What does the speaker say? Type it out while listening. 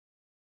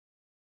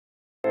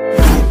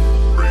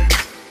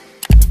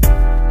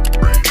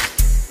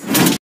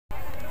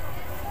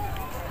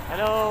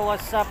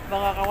what's up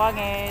mga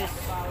kawangis?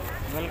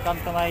 Welcome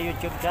to my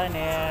YouTube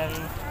channel.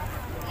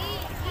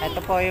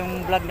 Ito po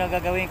yung vlog na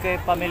gagawin ko,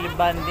 family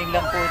bonding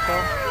lang po ito.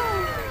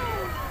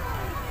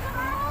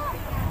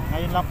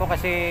 Ngayon lang po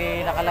kasi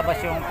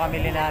nakalabas yung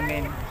family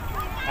namin.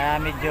 Kaya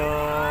medyo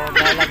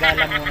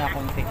gala-gala muna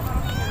konti.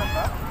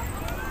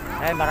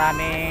 Eh,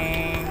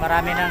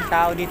 marami ng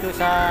tao dito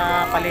sa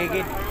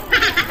paligid.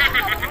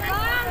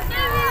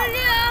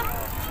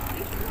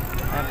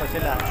 Ayan po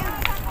sila.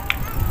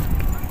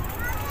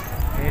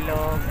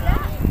 Hello.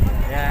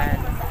 Ayan.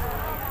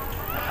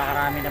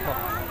 Napakarami na po.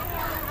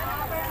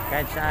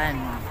 Kahit saan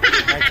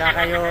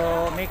kayo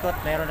umikot,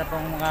 meron na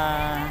pong mga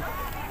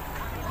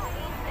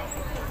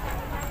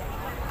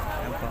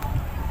ayan po.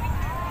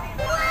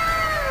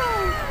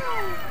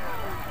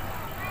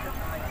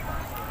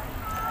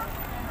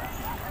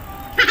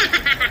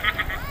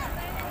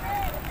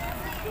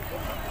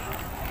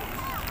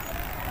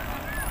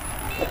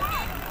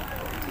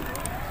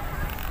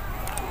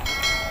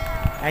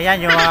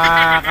 Ayan yung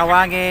mga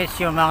kawangis,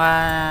 yung mga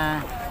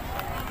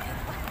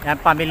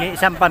yan,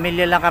 isang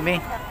pamilya lang kami.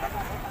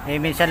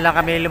 Eh, minsan lang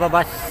kami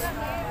lumabas.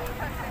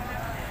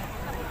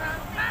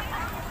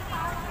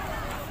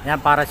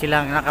 Yan, para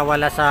silang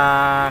nakawala sa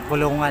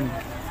kulungan.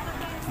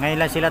 Ngayon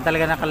lang sila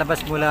talaga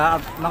nakalabas mula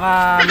mga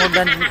more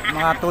than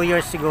mga 2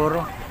 years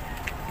siguro.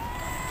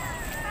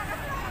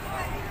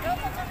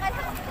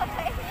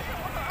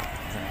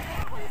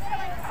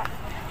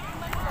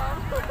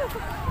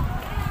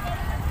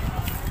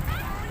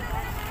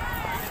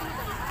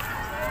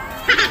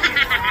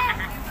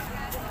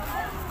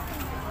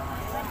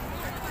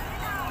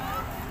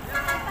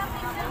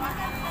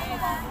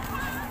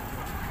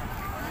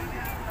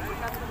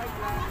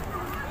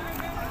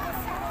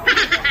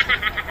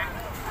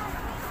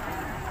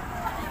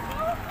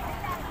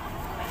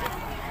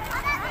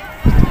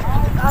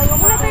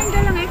 Wala tayong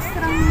dalang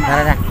extra.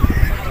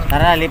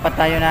 Tara na, lipat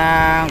tayo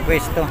ng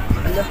pwesto.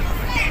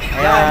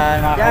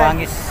 Ayan mga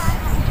kawangis.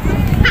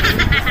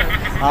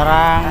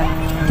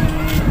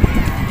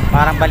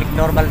 Parang balik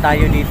normal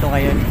tayo dito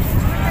ngayon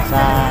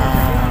sa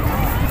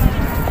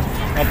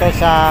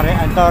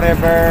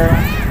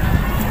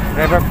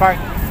River Park.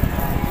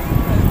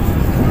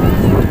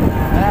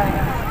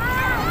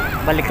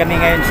 Balik kami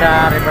ngayon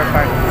sa River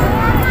Park.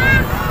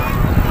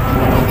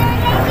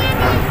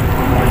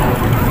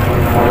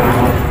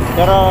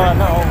 Pero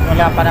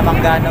wala pa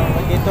namang gano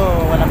dito,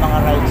 wala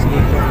mga rides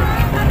dito.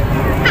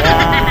 Kaya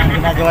ang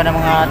ginagawa ng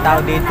mga tao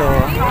dito,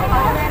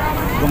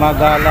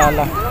 gumagala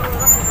lang.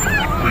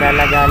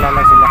 Gala-gala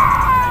lang sila.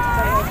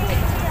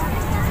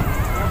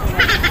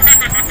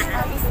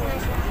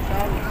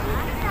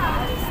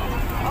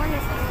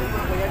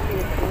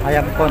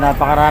 Ayan po,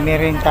 napakarami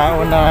rin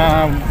tao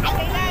na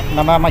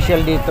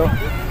namamasyal dito.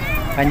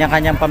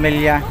 Kanya-kanyang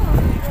pamilya.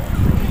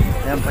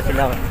 Ayan pa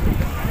sila.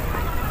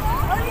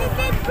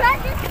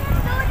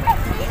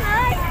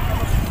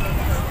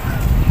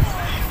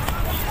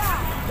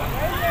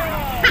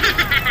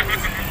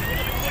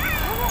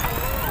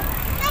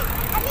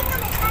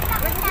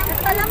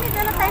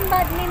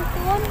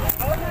 Badminton.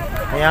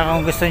 Kaya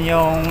kung gusto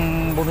nyong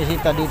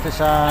bumisita dito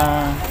sa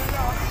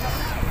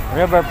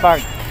River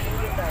Park,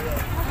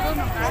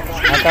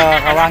 ito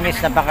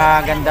kawangis,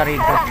 napakaganda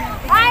rito.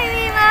 Hi,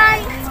 Mimay!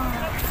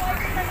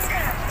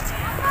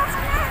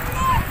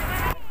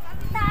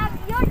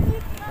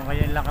 So,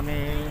 ngayon lang kami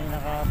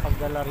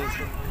nakapagdala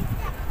rito.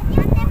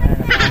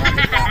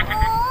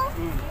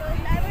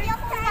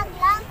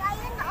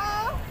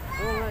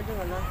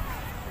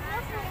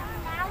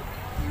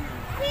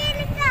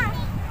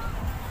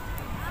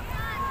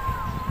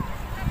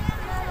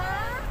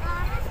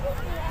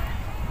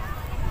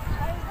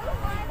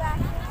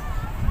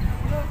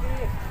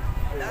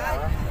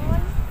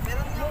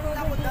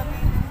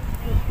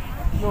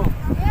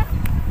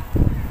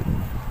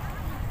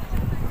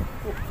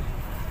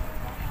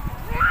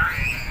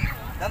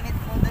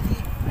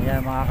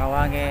 Ayan mga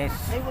kawangis,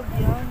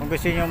 kung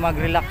gusto nyo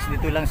mag-relax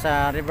dito lang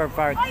sa River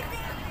Park,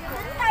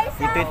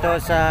 dito ito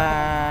sa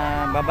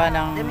baba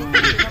ng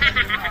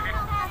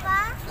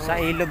sa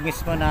ilog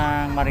mismo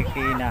ng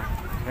Marikina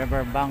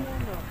River Bank.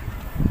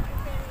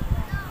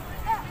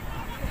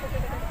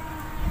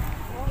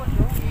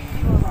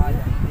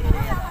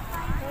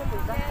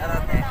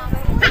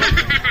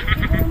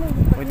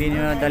 Pwede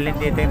nyo dalhin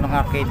dito yung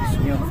mga kids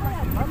nyo.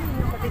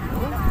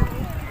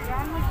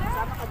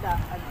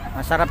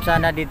 Masarap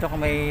sana dito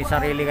kung may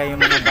sarili kayong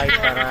mga bike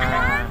para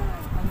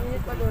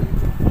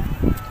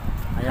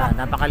ayan,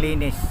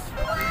 napakalinis.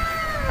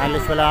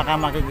 Halos wala kang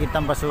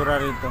makikitang basura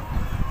rito.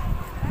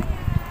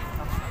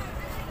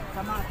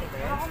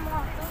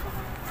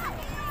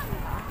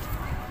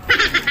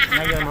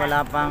 Ngayon wala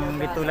pang,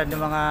 tulad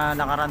ng mga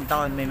nakarang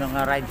taon, may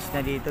mga rides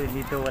na dito.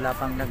 Dito wala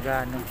pang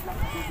nagano.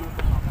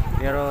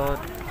 Pero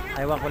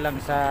aywan ko lang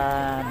sa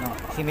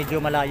kasi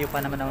medyo malayo pa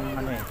naman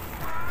ang eh.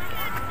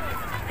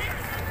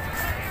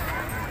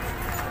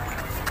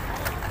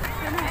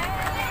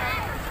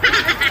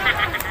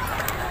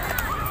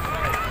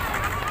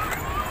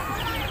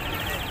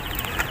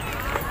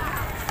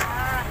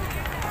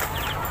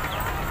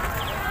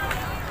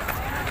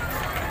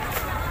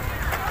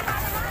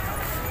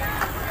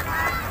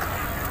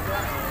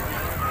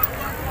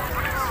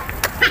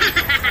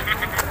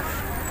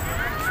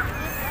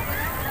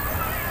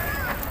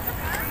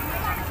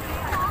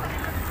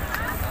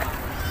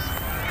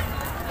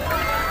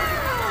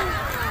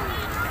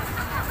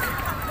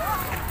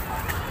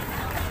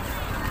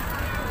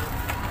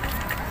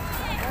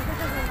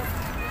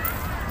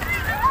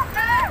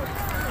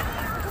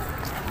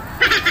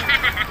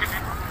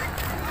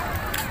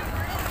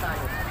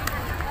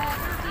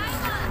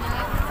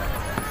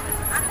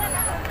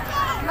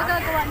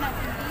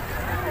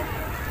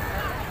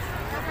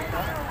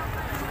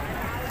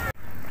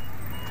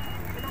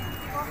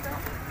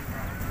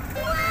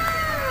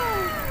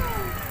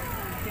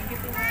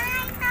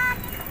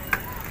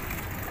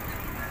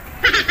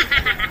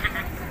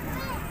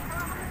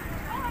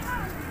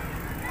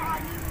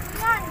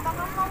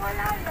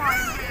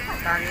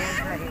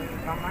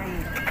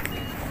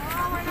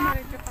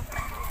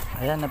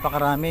 Ayan,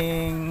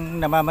 napakaraming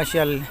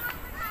namamasyal.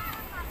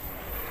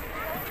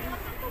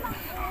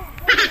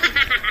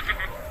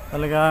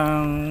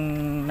 Talagang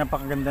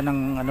napakaganda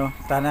ng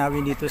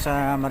tanawin dito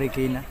sa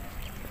Marikina.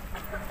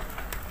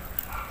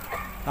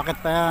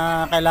 Bakit pa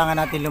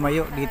kailangan natin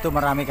lumayo? Dito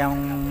marami kang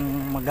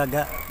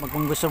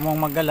kung gusto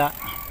mong maggala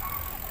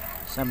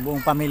sa buong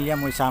pamilya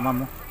mo, isama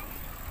mo.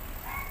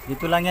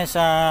 Dito lang yan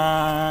sa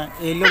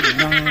ilog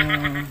ng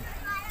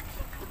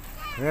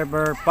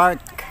River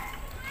Park.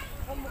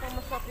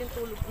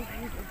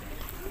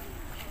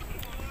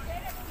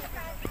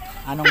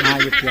 Anong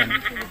hayop yan?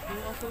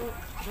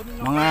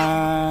 Mga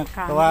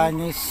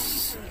kawanis.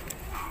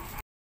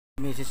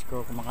 Misis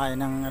ko kumakain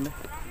ng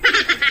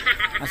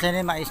asan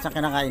yung mais na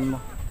kinakain mo?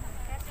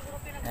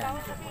 Ayan.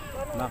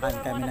 Kumakain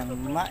kami ng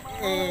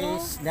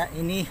mais na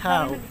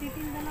inihaw.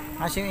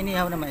 Asa yung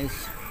inihaw na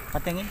mais?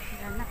 Patingin.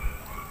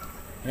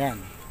 Ayan.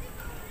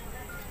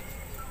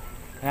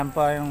 Ayan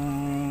po yung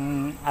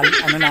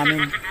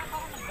namin,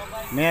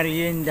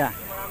 merienda.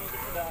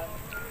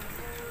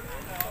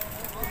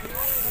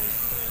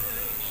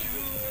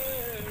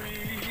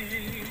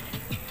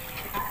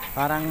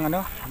 Parang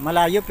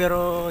malayo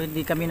pero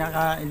hindi kami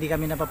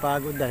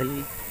napapagod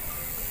dahil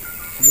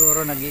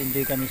siguro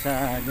nag-i-enjoy kami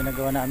sa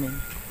ginagawa namin.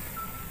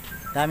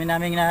 Dami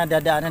naming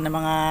nadadaanan ng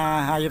mga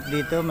hayop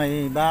dito,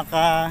 may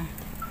baka.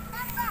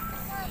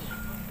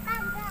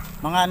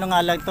 Mga nga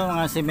lang to,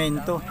 mga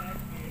semento.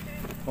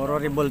 Puro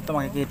revolto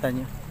makikita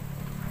nyo.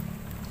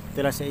 Ito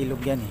lang sa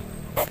ilog yan eh.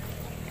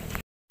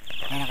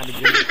 Ay,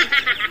 nakabigyo.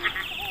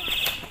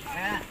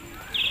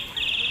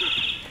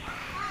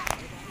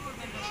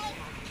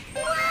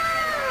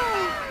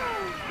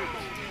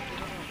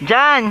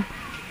 Jan!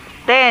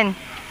 10!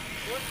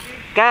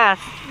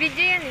 Gas!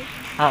 Video yan eh.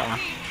 Oo.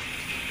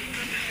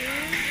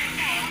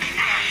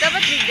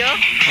 Dapat video?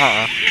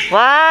 Oo.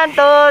 1,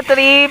 2,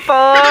 3,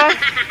 4.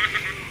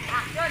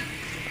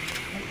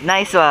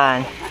 Nice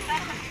one.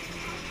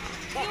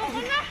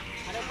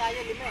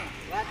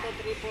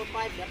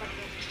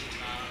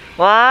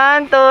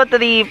 One, two,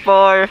 three,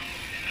 four.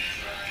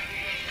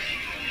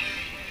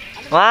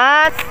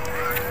 What?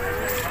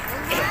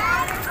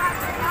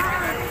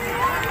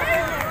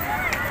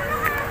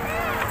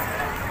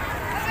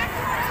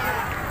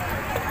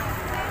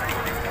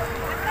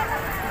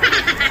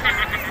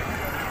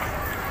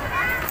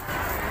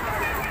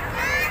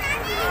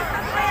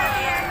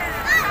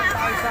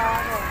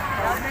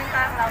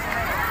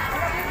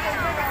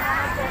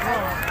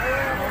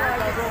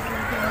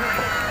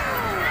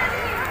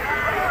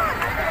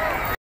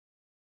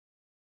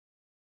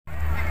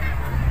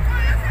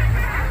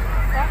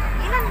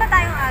 Ilan ba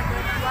tayong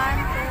adult?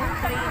 1,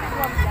 2, 3,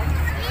 4.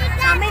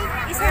 Sa amin,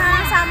 isa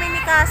lang sa amin ni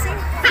Cassie.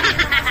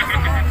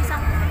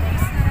 Isang 1,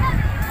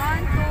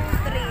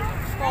 2, 3,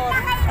 4,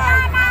 5.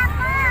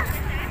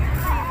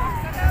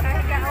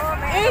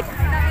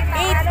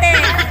 8,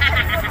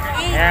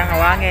 10. Ayan,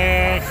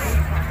 awangis.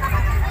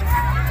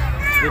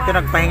 Dito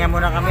nagpahinga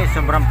muna kami,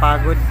 sobrang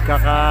pagod,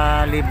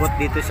 kakalibot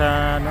dito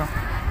sa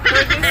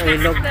sa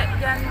ilog. Andi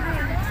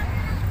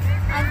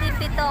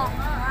 7. 1, 2,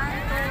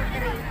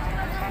 3,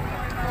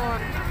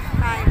 4,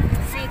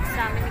 5, 6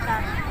 sa amin ni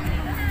Cassie.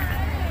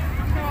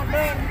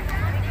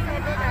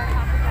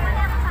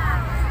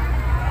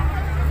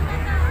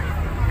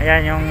 7.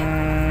 Ayan, yung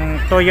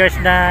 2 years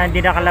na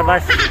hindi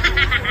nakalabas.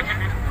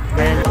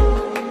 Dahil